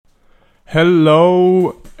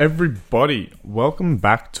Hello, everybody. Welcome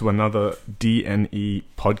back to another D&E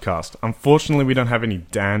podcast. Unfortunately, we don't have any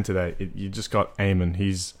Dan today. You just got Eamon.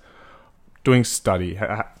 He's doing study.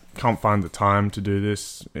 Can't find the time to do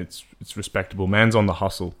this. It's respectable. Man's on the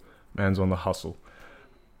hustle.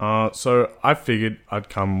 So I figured I'd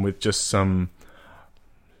come with just some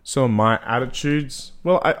of my attitudes.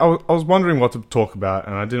 Well, I was wondering what to talk about,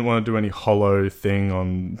 and I didn't want to do any hollow thing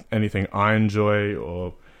on anything I enjoy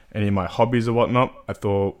or any of my hobbies or whatnot. I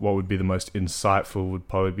thought what would be the most insightful would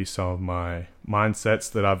probably be some of my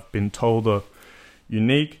mindsets that I've been told are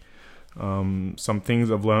unique, some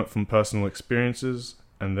things I've learnt from personal experiences,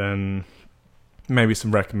 and then maybe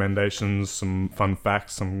some recommendations, some fun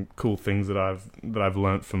facts, some cool things that I've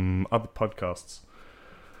learnt from other podcasts.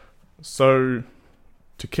 So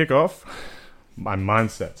to kick off, my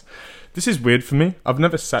mindsets. This is weird for me. I've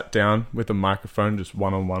never sat down with a microphone just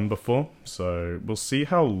one-on-one before, so we'll see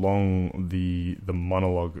how long the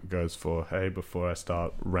monologue goes for, hey, before I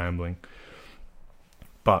start rambling.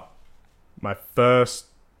 But my first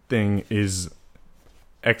thing is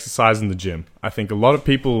exercise in the gym. I think a lot of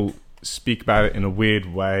people speak about it in a weird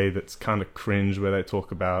way that's kind of cringe, where they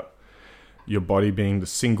talk about your body being the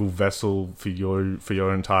single vessel for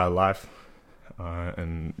your entire life,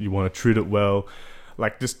 and you want to treat it well.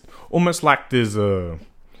 Like this, almost like there's a,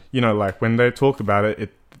 like when they talk about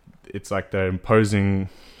it, it's like they're imposing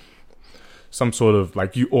some sort of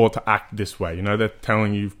like, you ought to act this way. They're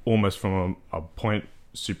telling you almost from a point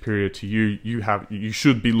superior to you. You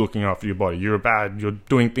should be looking after your body. You're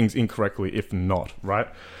doing things incorrectly if not, right?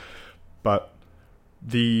 But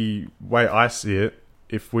the way I see it,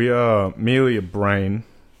 if we are merely a brain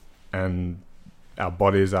and our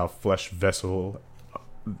body is our flesh vessel,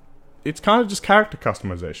 it's kind of just character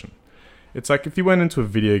customization. It's like if you went into a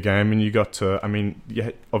video game and you got to,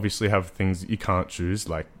 you obviously have things that you can't choose,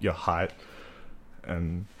 like your height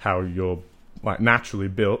and how you're like naturally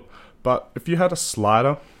built. But if you had a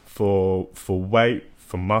slider for weight,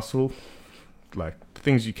 for muscle, like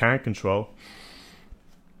things you can control,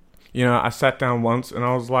 I sat down once and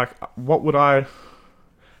I was like, how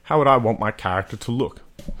would I want my character to look?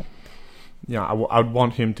 I would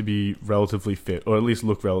want him to be relatively fit, or at least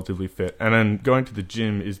look relatively fit. And then going to the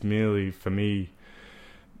gym is merely, for me,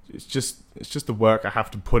 it's just the work I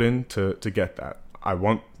have to put in to get that. I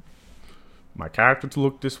want my character to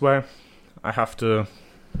look this way. I have to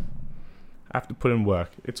put in work.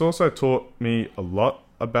 It's also taught me a lot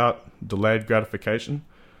about delayed gratification.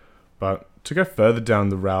 But to go further down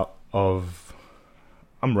the route of,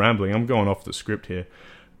 I'm rambling, I'm going off the script here,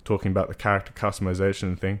 talking about the character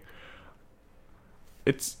customization thing.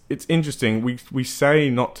 It's interesting. We say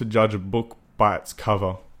not to judge a book by its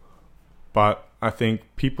cover, but I think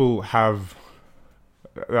people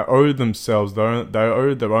they owe themselves, they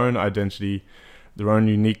owe their own identity, their own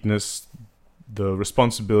uniqueness, the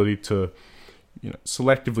responsibility to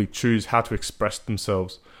selectively choose how to express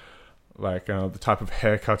themselves. Like the type of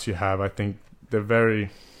haircuts you have, I think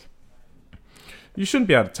you shouldn't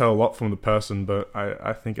be able to tell a lot from the person, but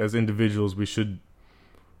I think as individuals we should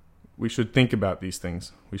think about these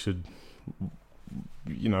things. We should,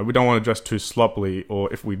 we don't want to dress too sloppily,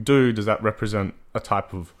 or if we do, does that represent a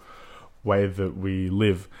type of way that we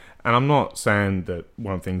live? And I'm not saying that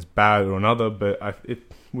one thing's bad or another, but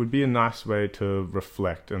it would be a nice way to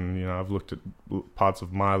reflect. And, I've looked at parts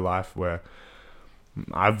of my life where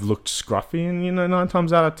I've looked scruffy, and, 9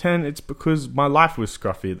 times out of 10, it's because my life was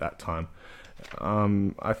scruffy at that time.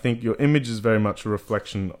 I think your image is very much a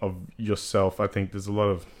reflection of yourself. I think there's a lot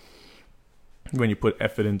of, when you put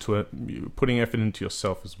effort into it, you're putting effort into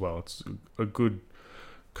yourself as well. It's a good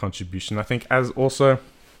contribution. I think as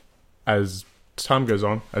time goes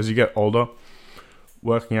on, as you get older,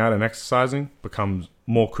 working out and exercising becomes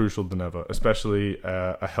more crucial than ever, especially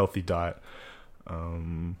a healthy diet.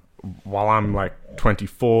 While I'm like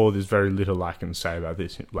 24, there's very little I can say about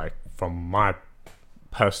this, like from my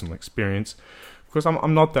personal experience, because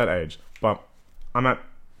I'm not that age, but I'm at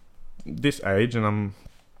this age and I'm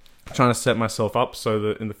trying to set myself up so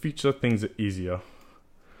that in the future things are easier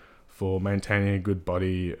for maintaining a good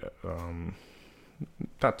body,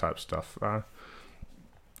 that type of stuff.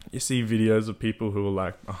 You see videos of people who are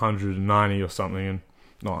like 190 or something, and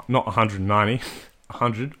not 190,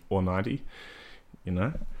 100 or 90,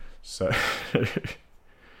 so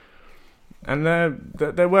and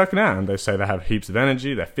they're working out, and they say they have heaps of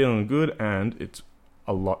energy, they're feeling good, and it's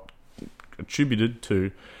a lot attributed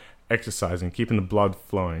to exercising, keeping the blood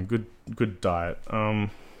flowing, good diet.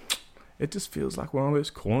 It just feels like one of those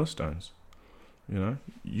cornerstones. You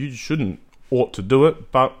ought to do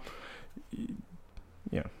it, but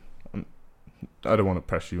yeah, I don't want to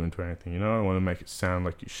pressure you into anything, you know. I want to make it sound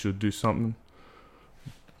like you should do something,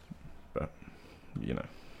 but you know.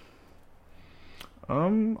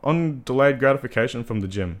 On delayed gratification from the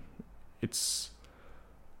gym, it's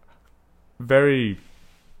very.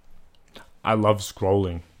 I love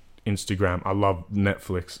scrolling Instagram. I love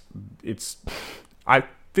Netflix. I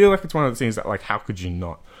feel like it's one of the things that, like, how could you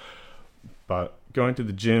not? But going to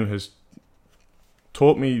the gym has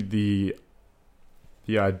taught me the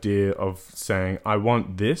idea of saying, I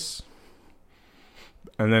want this,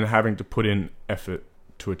 and then having to put in effort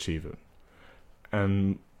to achieve it.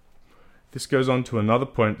 And this goes on to another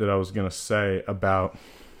point that I was going to say about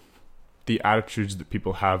the attitudes that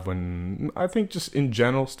people have when, I think, just in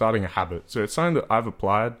general, starting a habit. So it's something that I've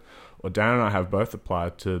applied, or Dan and I have both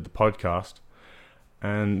applied to the podcast.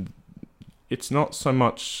 And it's not so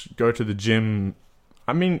much go to the gym.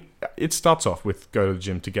 I mean, it starts off with go to the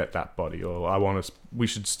gym to get that body, or we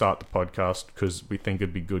should start the podcast because we think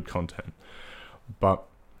it'd be good content. But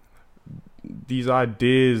these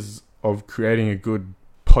ideas of creating a good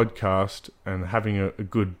podcast and having a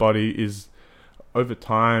good body is, over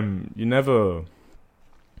time, you never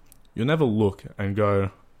look and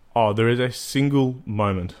go, oh, there is a single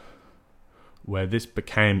moment where this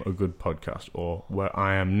became a good podcast, or where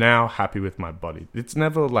I am now happy with my body. It's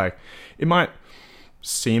never like, it might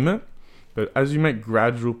seem it, but as you make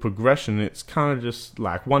gradual progression, it's kind of just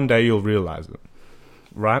like one day you'll realize it,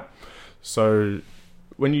 right? So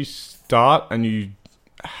when you start and you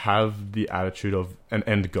have the attitude of an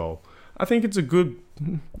end goal, I think it's a good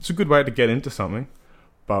way to get into something.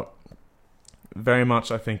 But very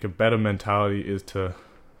much, I think a better mentality is to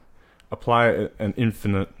apply an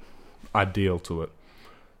infinite ideal to it.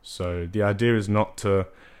 So the idea is not to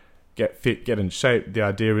get fit, get in shape. The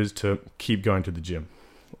idea is to keep going to the gym,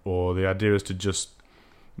 or the idea is to just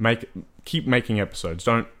keep making episodes.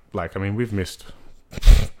 We've missed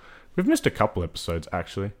a couple episodes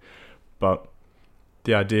actually, but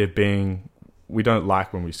the idea being, we don't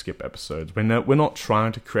like when we skip episodes. We're not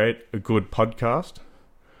trying to create a good podcast.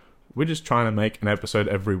 We're just trying to make an episode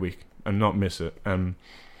every week and not miss it. And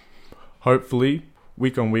hopefully,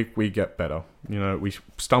 week on week, we get better. You know, we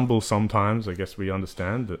stumble sometimes. I guess we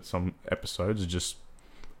understand that some episodes are just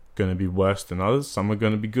going to be worse than others. Some are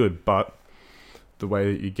going to be good. But the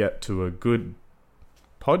way that you get to a good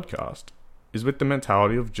podcast is with the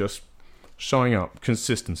mentality of just showing up,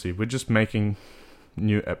 consistency. We're just making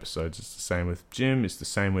new episodes. It's the same with gym. It's the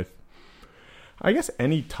same with, I guess,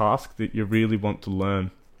 any task that you really want to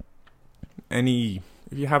learn. If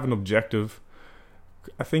you have an objective,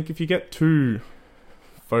 I think if you get too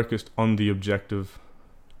focused on the objective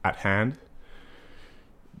at hand,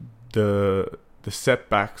 the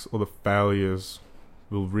setbacks or the failures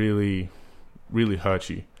will really, really hurt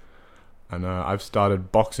you. And I've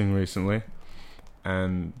started boxing recently,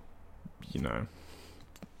 and you know,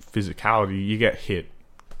 physicality, you get hit.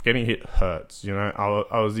 Getting hit hurts, you know.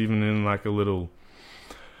 I was even in like a little,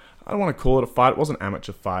 I don't want to call it a fight. It wasn't an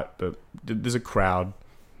amateur fight, but there's a crowd.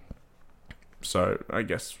 So I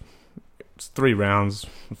guess it's 3 rounds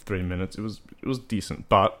of 3 minutes. It was decent,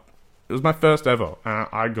 but it was my first ever, and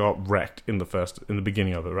I got wrecked in the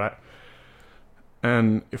beginning of it, right?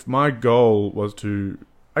 And if my goal was to,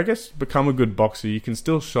 I guess, become a good boxer, you can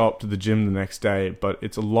still show up to the gym the next day, but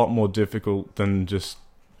it's a lot more difficult than just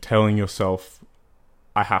telling yourself,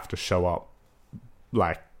 I have to show up.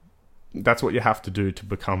 Like, that's what you have to do to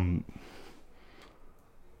become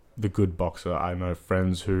the good boxer. I know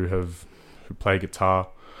friends who play guitar,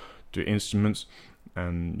 do instruments,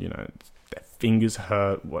 and, you know, their fingers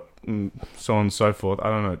hurt, so on and so forth. I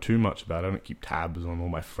don't know too much about it. I don't keep tabs on all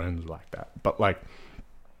my friends like that. But, like,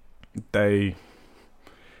 it's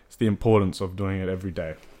the importance of doing it every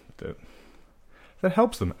day that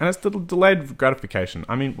helps them. And it's the delayed gratification.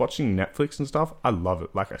 I mean, watching Netflix and stuff, I love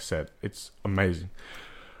it. Like I said, it's amazing.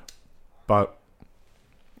 But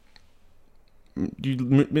you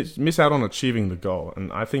miss out on achieving the goal.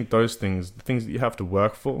 And I think those things, the things that you have to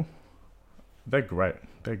work for, they're great.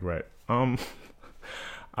 They're great.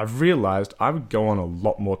 I've realized I would go on a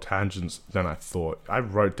lot more tangents than I thought. I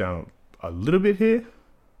wrote down a little bit here,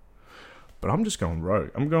 but I'm just going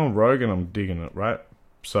rogue. I'm going rogue and I'm digging it, right?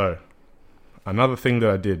 So, another thing that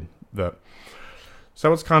I did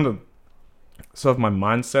so it's kind of my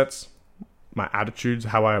mindsets, my attitudes,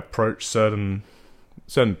 how I approach certain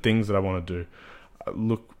things that I want to do.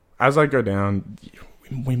 Look, as I go down,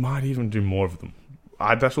 we might even do more of them.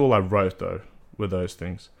 That's all I wrote, though, were those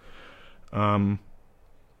things. I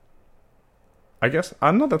guess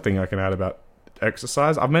another thing I can add about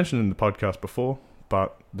exercise, I've mentioned in the podcast before,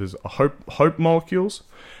 but there's hope molecules,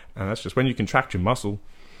 and that's just when you contract your muscle,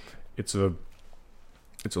 it's a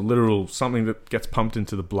It's a literal something that gets pumped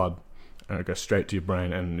into the blood and it goes straight to your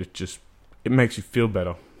brain, and it makes you feel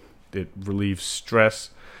better. It relieves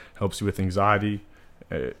stress, helps you with anxiety,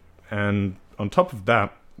 and on top of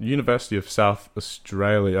that, University of South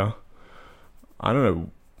Australia, I don't know,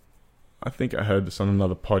 I think I heard this on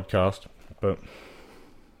another podcast, but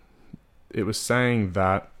it was saying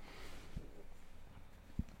that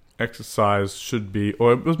exercise should be,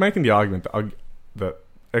 or it was making the argument that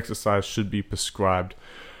exercise should be prescribed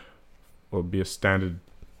or be a standard.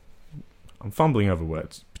 I'm fumbling over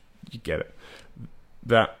words. You get it.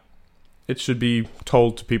 That it should be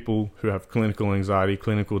told to people who have clinical anxiety,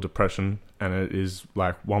 clinical depression, and it is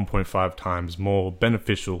like 1.5 times more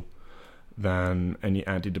beneficial than any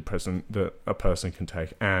antidepressant that a person can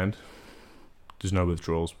take. And there's no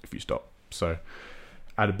withdrawals if you stop. So,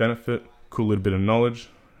 added benefit, cool little bit of knowledge.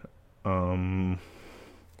 I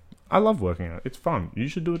love working out. It's fun. You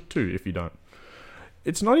should do it too if you don't.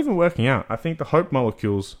 It's not even working out. I think the hope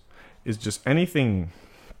molecules is just anything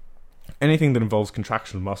that involves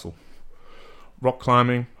contraction of muscle. Rock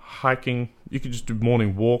climbing, hiking, you could just do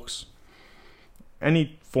morning walks.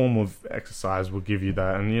 Any form of exercise will give you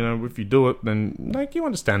that. And, you know, if you do it, then, like, you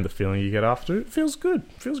understand the feeling you get after. It feels good.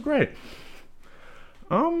 It feels great.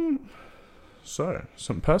 So,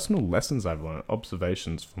 some personal lessons I've learned,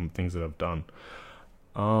 observations from things that I've done.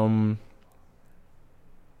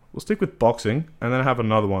 We'll stick with boxing, and then I have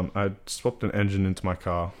another one. I swapped an engine into my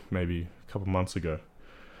car maybe a couple months ago.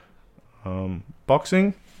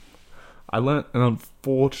 Boxing, I learnt an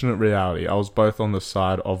unfortunate reality. I was both on the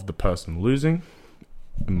side of the person losing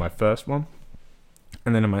in my first one,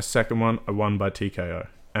 and then in my second one, I won by TKO.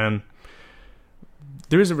 And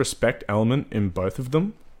there is a respect element in both of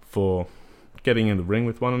them for getting in the ring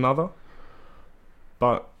with one another.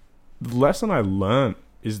 But the lesson I learned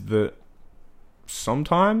is that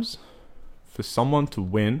sometimes for someone to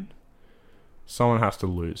win, someone has to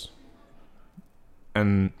lose.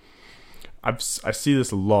 And I see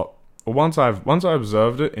this a lot. Once I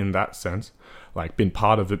observed it in that sense, like been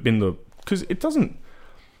part of it, because it doesn't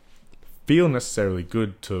feel necessarily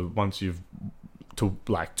good to win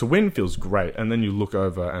feels great, and then you look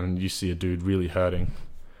over and you see a dude really hurting.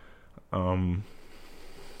 A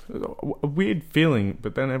weird feeling,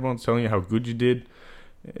 but then everyone's telling you how good you did.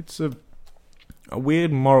 It's a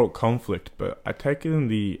weird moral conflict, but I take it in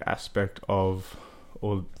the aspect of,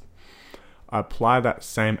 or I apply that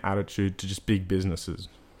same attitude to just big businesses,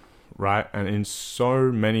 right? And in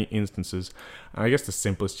so many instances, and I guess the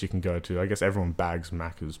simplest you can go to, I guess everyone bags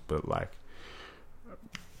Macca's, but like,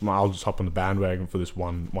 I'll just hop on the bandwagon for this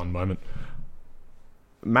one moment.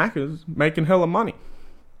 Macca's making hella money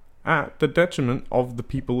at the detriment of the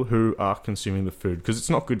people who are consuming the food, because it's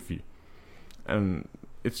not good for you. And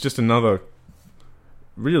it's just another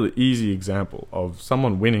really easy example of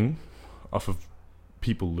someone winning off of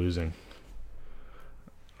people losing.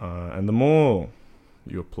 And the more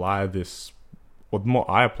you apply this, or the more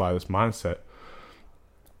I apply this mindset,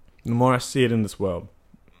 the more I see it in this world.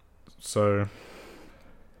 So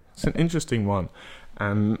it's an interesting one.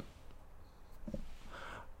 And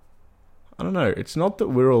I don't know, it's not that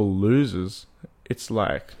we're all losers. It's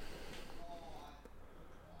like,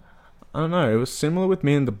 I don't know, it was similar with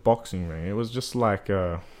me in the boxing ring. It was just like,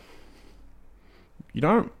 you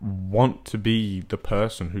don't want to be the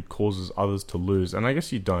person who causes others to lose. And I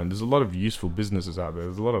guess you don't. There's a lot of useful businesses out there.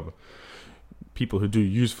 There's a lot of people who do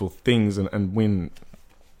useful things and win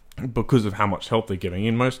because of how much help they're giving.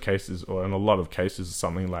 In most cases, or in a lot of cases,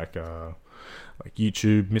 something like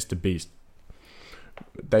YouTube, Mr. Beast.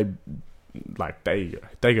 They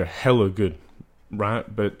go hella good,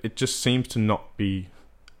 right? But it just seems to not be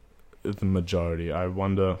the majority. I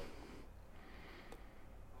wonder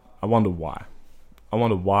why.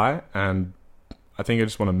 And I think I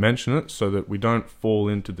just want to mention it so that we don't fall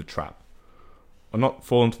into the trap. Or not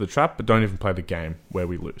fall into the trap, but don't even play the game where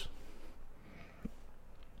we lose.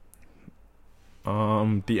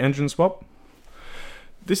 The engine swap.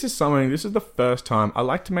 This is the first time I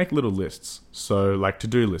like to make little lists. So, like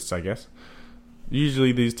to-do lists, I guess.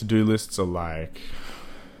 Usually these to-do lists are like,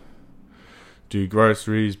 do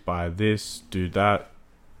groceries, buy this, do that,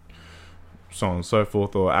 so on and so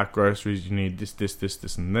forth. Or at groceries, you need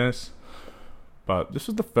this, and this. But this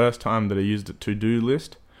was the first time that I used a to-do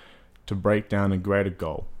list to break down a greater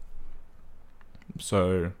goal.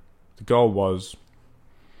 So the goal was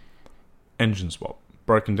engine swap,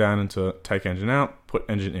 broken down into take engine out, put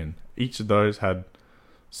engine in. Each of those had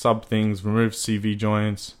sub things: remove CV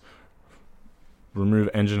joints, remove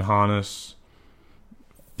engine harness,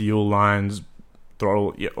 fuel lines,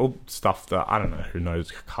 throttle, all stuff that I don't know who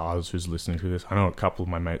knows cars, who's listening to this. I know a couple of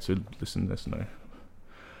my mates who listen to this know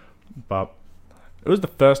but it was the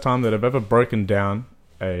first time that I've ever broken down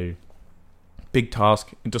a big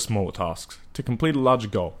task into smaller tasks to complete a larger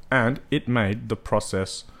goal, and it made the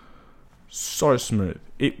process so smooth.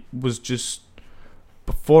 It was just,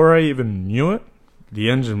 before I even knew it, the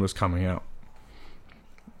engine was coming out.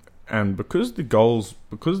 And because the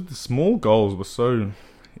small goals were so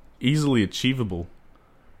easily achievable,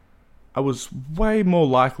 I was way more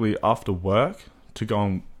likely after work to go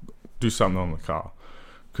and do something on the car.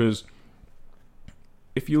 Because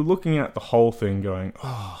if you're looking at the whole thing going,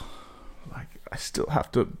 oh, like I still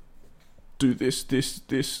have to do this,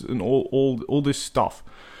 and all this stuff,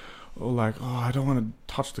 or like, oh, I don't want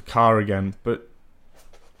to touch the car again. But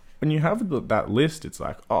when you have that list, it's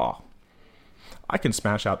like, oh, I can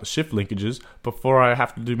smash out the shift linkages before I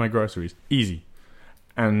have to do my groceries. Easy.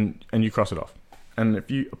 And you cross it off. And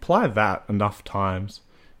if you apply that enough times,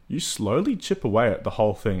 you slowly chip away at the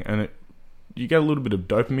whole thing, and you get a little bit of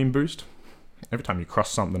dopamine boost every time you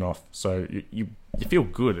cross something off. So you feel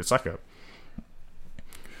good. It's like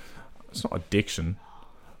it's not addiction,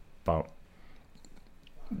 but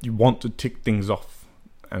you want to tick things off.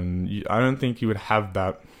 And I don't think you would have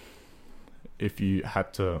that if you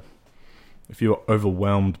were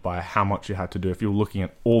overwhelmed by how much you had to do. If you're looking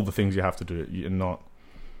at all the things you have to do, you're not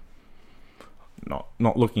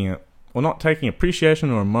looking at, or not taking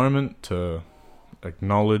appreciation or a moment to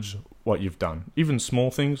acknowledge what you've done. Even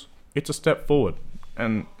small things, it's a step forward.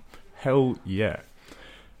 And hell yeah.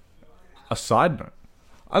 A side note,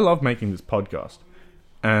 I love making this podcast,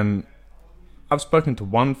 and I've spoken to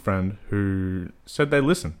one friend who said they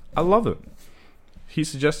listen. I love it. He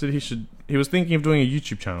suggested he was thinking of doing a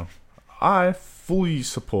YouTube channel. I fully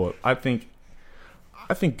support. I think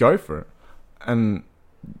go for it. And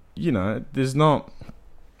there's not,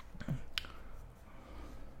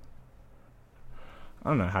 I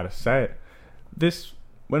don't know how to say it.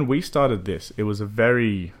 When we started this, it was a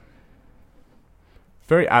very,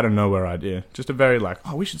 very out of nowhere idea. Just a very like,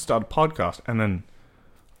 oh, we should start a podcast. And then,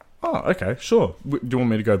 oh, okay, sure. Do you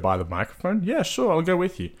want me to go buy the microphone? Yeah, sure, I'll go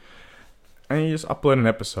with you. And you just upload an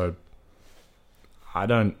episode. I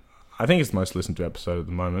think it's the most listened to episode at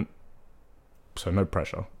the moment. So no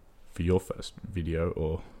pressure for your first video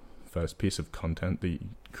or first piece of content that you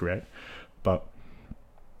create. But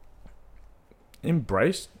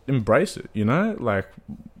embrace it, like,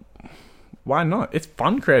 why not? It's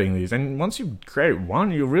fun creating these, and once you create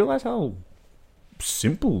one, you realize how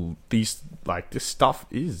simple this stuff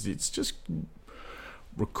is. It's just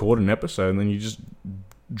record an episode and then you just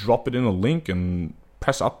drop it in a link and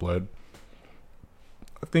press upload.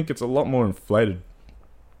 I think it's a lot more inflated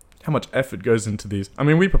how much effort goes into these. I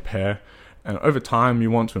mean, we prepare, and over time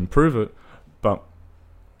you want to improve it, but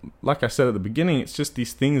like I said at the beginning, it's just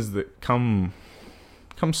these things that come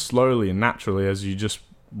slowly and naturally as you just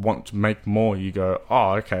want to make more. You go,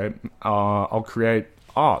 oh, okay, I'll create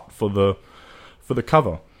art for the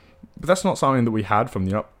cover. But that's not something that we had from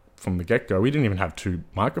the get-go. We didn't even have 2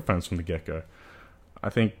 microphones from the get-go.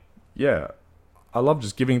 I think, yeah, I love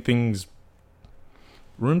just giving things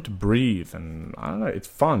room to breathe, and I don't know, it's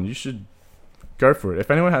fun. You should go for it.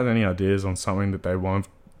 If anyone has any ideas on something that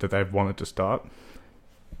they've wanted to start,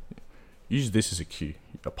 use this as a cue,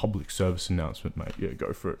 a public service announcement, mate. Yeah,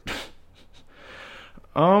 go for it.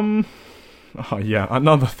 Oh yeah,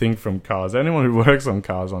 another thing from cars. Anyone who works on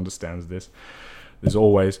cars understands this. There's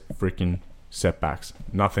always freaking setbacks.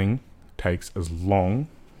 Nothing takes as long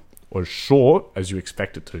or as short as you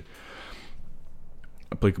expect it to.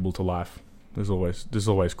 Applicable to life. There's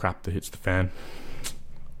always crap that hits the fan.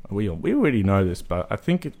 We already know this, but I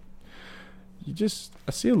think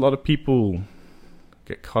I see a lot of people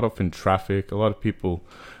get caught up in traffic. A lot of people,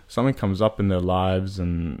 something comes up in their lives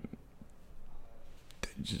and they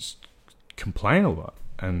just complain a lot.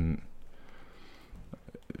 And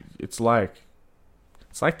it's like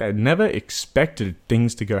they never expected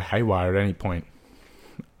things to go haywire at any point.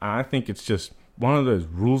 I think it's just one of those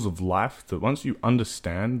rules of life that once you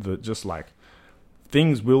understand that, just like,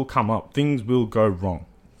 things will come up, things will go wrong.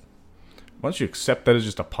 Once you accept that as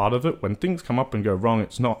just a part of it, when things come up and go wrong,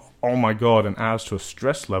 it's not, oh my god, and adds to a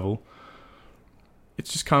stress level.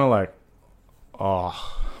 It's just kind of like,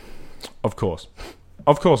 oh, of course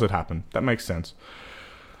it happened. That makes sense.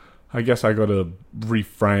 I guess I gotta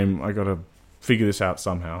reframe, I gotta figure this out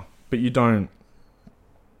somehow. But it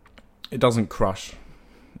doesn't crush.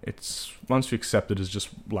 It's, once you accept it as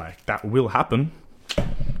just like, that will happen,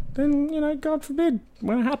 then, God forbid,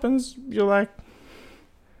 when it happens, you're like,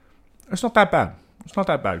 it's not that bad. It's not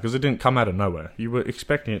that bad, because it didn't come out of nowhere. You were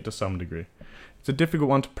expecting it to some degree. It's a difficult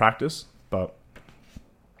one to practice, but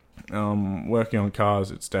working on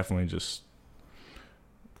cars, it's definitely just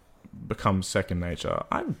becomes second nature.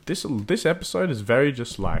 This episode is very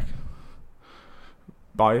just like,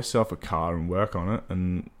 buy yourself a car and work on it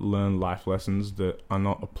and learn life lessons that are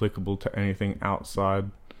not applicable to anything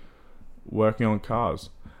outside working on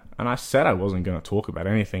cars. And I said I wasn't going to talk about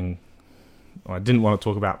anything. I didn't want to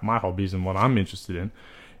talk about my hobbies and what I'm interested in,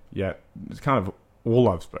 yet it's kind of all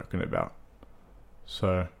I've spoken about.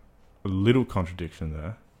 So, a little contradiction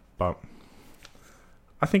there, but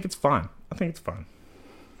I think it's fine.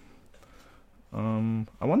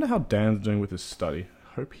 I wonder how Dan's doing with his study.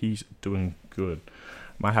 Hope he's doing good.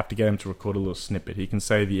 Might have to get him to record a little snippet. He can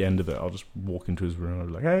say the end of it. I'll just walk into his room and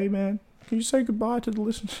be like, hey man, can you say goodbye to the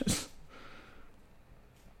listeners?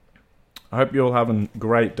 I hope you're all having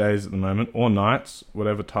great days at the moment, or nights,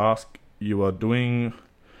 whatever task you are doing,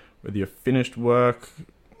 whether you've finished work,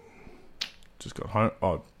 just got home,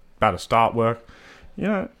 or about to start work. You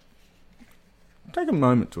know, take a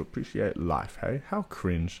moment to appreciate life, hey? How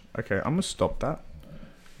cringe. Okay, I'm going to stop that.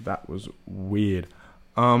 That was weird.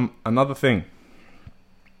 Another thing,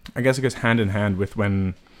 I guess it goes hand in hand with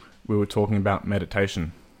when we were talking about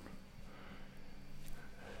meditation.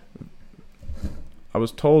 I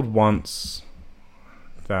was told once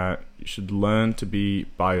that you should learn to be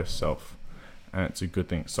by yourself, and it's a good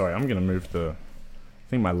thing. Sorry, I'm going to move I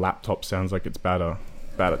think my laptop sounds like it's about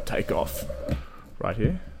to take off right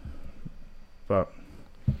here. But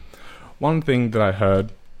one thing that I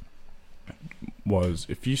heard was,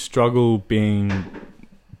 if you struggle being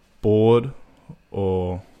bored,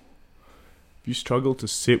 or if you struggle to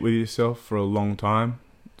sit with yourself for a long time,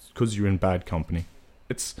 it's because you're in bad company.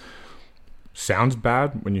 It sounds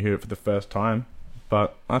bad when you hear it for the first time,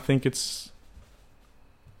 but I think it's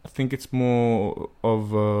more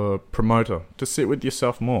of a promoter to sit with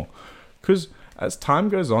yourself more. Because as time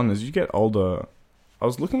goes on, as you get older, I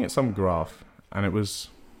was looking at some graph, and it was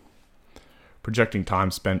projecting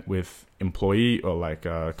time spent with employee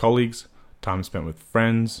or colleagues, time spent with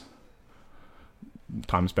friends,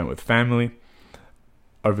 time spent with family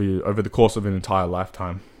over the course of an entire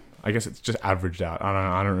lifetime. I guess it's just averaged out.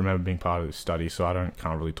 I don't remember being part of this study, so I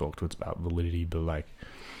can't really talk to it about validity, but I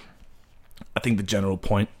think the general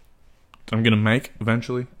point I'm going to make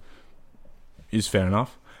eventually is fair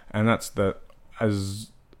enough, and that's that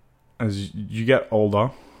as you get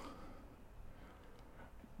older,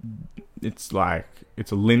 it's a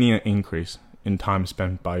linear increase in time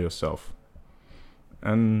spent by yourself.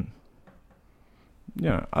 And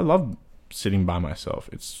yeah, I love sitting by myself.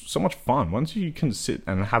 It's so much fun. Once you can sit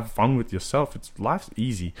and have fun with yourself, life's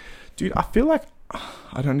easy. Dude, I feel like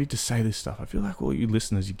I don't need to say this stuff. I feel like all you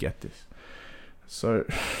listeners, you get this. So,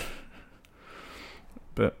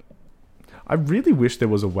 but I really wish there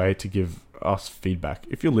was a way to give us feedback.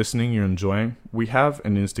 If you're listening, you're enjoying, we have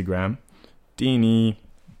an Instagram,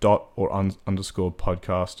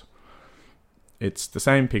 _podcast. It's the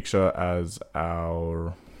same picture as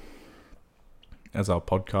our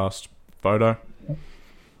podcast photo.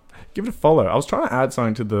 Give it a follow. I was trying to add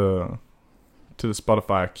something to the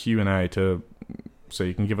Spotify Q&A so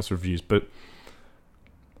you can give us reviews, but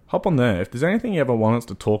hop on there. If there's anything you ever want us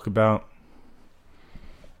to talk about,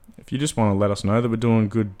 if you just want to let us know that we're doing a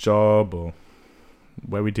good job or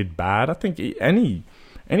where we did bad, I think any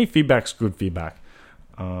feedback's good feedback.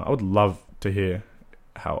 I would love to hear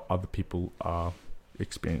how other people are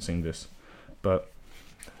experiencing this. But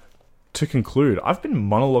to conclude, I've been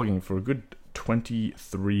monologuing for a good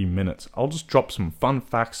 23 minutes. I'll just drop some fun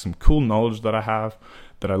facts, some cool knowledge that I have,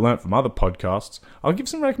 that I learned from other podcasts. I'll give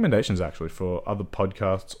some recommendations actually for other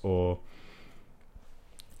podcasts or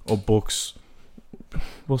books.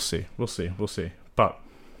 We'll see. But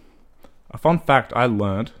a fun fact I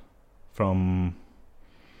learned from,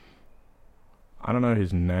 I don't know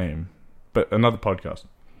his name, but another podcast.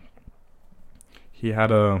 He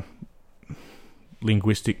had a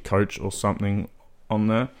linguistic coach or something on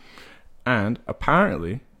there, and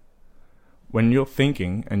apparently when you're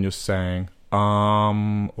thinking and you're saying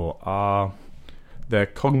or they're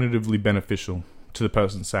cognitively beneficial to the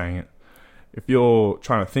person saying it. If you're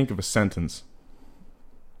trying to think of a sentence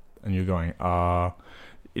and you're going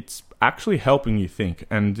it's actually helping you think,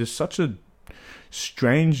 and there's such a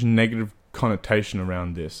strange negative connotation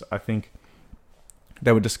around this. I think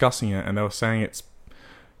they were discussing it and they were saying it's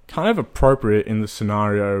kind of appropriate in the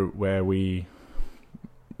scenario where we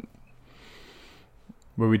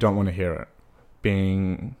don't want to hear it,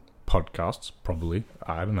 being podcasts, probably.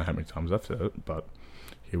 I don't know how many times I've said it, but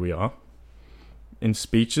here we are. In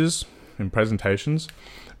speeches, in presentations,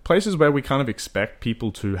 places where we kind of expect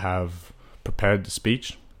people to have prepared the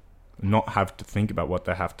speech, not have to think about what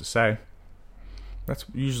they have to say. That's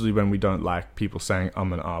usually when we don't like people saying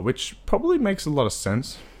and which probably makes a lot of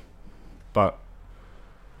sense. But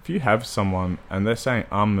if you have someone and they're saying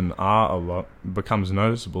and ah a lot, it becomes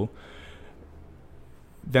noticeable,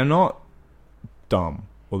 they're not dumb,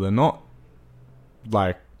 or they're not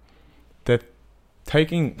like, they're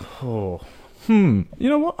taking, you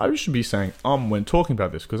know what, I should be saying when talking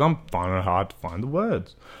about this, because I'm finding it hard to find the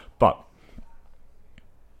words. But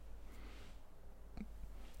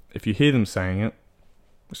if you hear them saying it,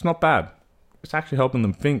 it's not bad. It's actually helping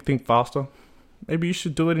them think faster. Maybe you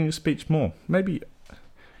should do it in your speech more. Maybe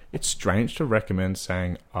it's strange to recommend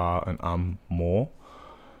saying and more,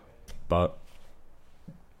 but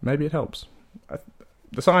maybe it helps.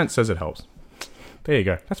 The science says it helps. There you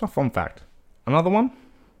go. That's my fun fact. Another one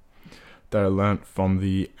that I learnt from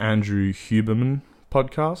the Andrew Huberman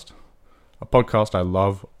podcast, a podcast I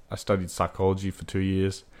love. I studied psychology for 2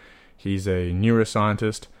 years. He's a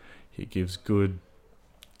neuroscientist. He has good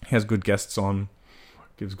guests on,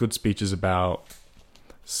 gives good speeches about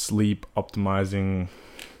sleep, optimizing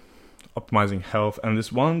health. And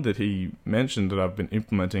this one that he mentioned that I've been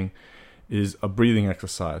implementing is a breathing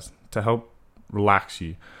exercise to help relax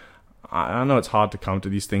you. I know it's hard to come to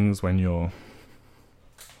these things when you're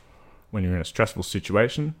in a stressful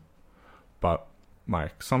situation, but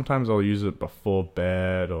like sometimes I'll use it before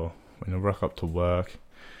bed or when I rock up to work,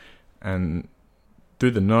 and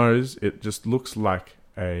through the nose it just looks like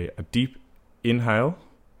a deep inhale,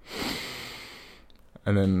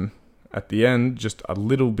 and then at the end just a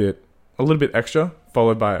little bit extra,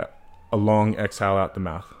 followed by a long exhale out the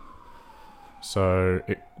mouth. So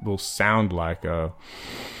it will sound like a,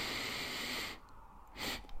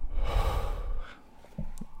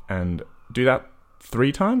 and do that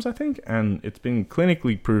 3 times, I think, and it's been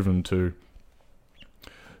clinically proven to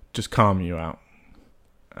just calm you out.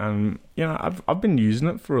 And you know, I've been using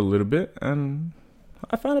it for a little bit, and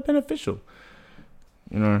I found it beneficial.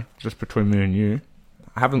 You know, just between me and you,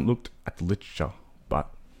 I haven't looked at the literature,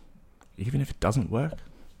 but even if it doesn't work,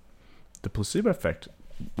 the placebo effect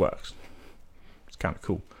works. It's kind of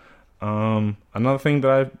cool. Another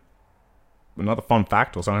fun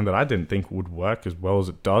fact, or something that I didn't think would work as well as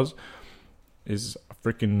it does, is a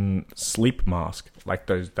freaking sleep mask. Like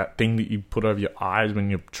that thing that you put over your eyes when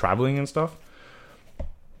you're traveling and stuff.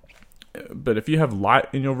 But if you have light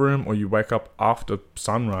in your room, or you wake up after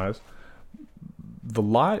sunrise, the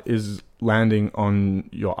light is landing on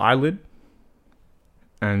your eyelid,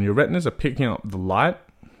 and your retinas are picking up the light.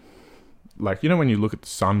 Like, you know when you look at the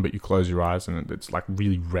sun but you close your eyes and it's like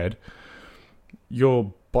really red?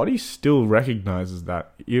 Your body still recognizes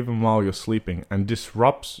that even while you're sleeping, and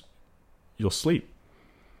disrupts your sleep.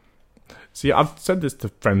 See, I've said this to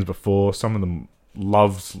friends before. Some of them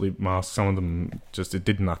love sleep masks. Some of them just, it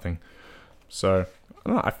did nothing. So I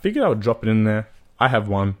don't know, I figured I would drop it in there. I have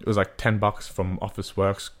one. It was like $10 from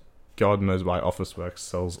Officeworks. God knows why Officeworks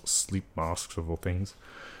sells sleep masks of all things.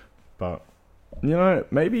 But, you know,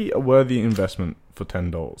 maybe a worthy investment for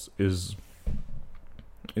 $10 is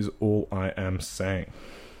all I am saying.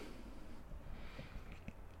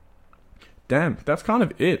 Damn, that's kind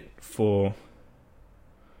of it for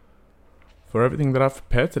everything that I've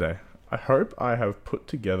prepared today. I hope I have put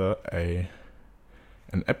together an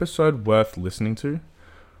episode worth listening to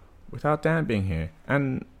without Dan being here.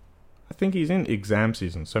 And I think he's in exam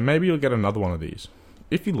season, so maybe you'll get another one of these.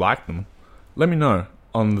 If you like them, let me know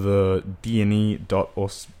on the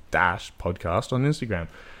dne.or-podcast on Instagram.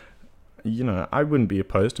 You know, I wouldn't be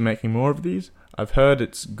opposed to making more of these. I've heard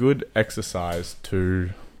it's good exercise to,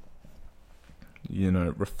 you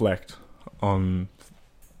know, reflect on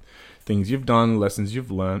things you've done, lessons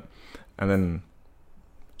you've learnt, and then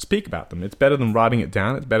speak about them. It's better than writing it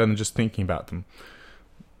down. It's better than just thinking about them.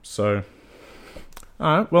 So,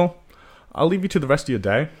 alright, well, I'll leave you to the rest of your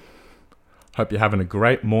day. Hope you're having a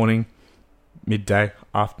great morning, midday,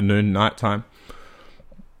 afternoon, nighttime.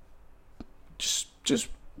 Just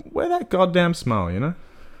wear that goddamn smile, you know?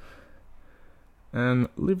 And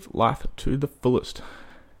live life to the fullest.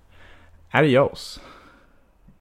 Adios.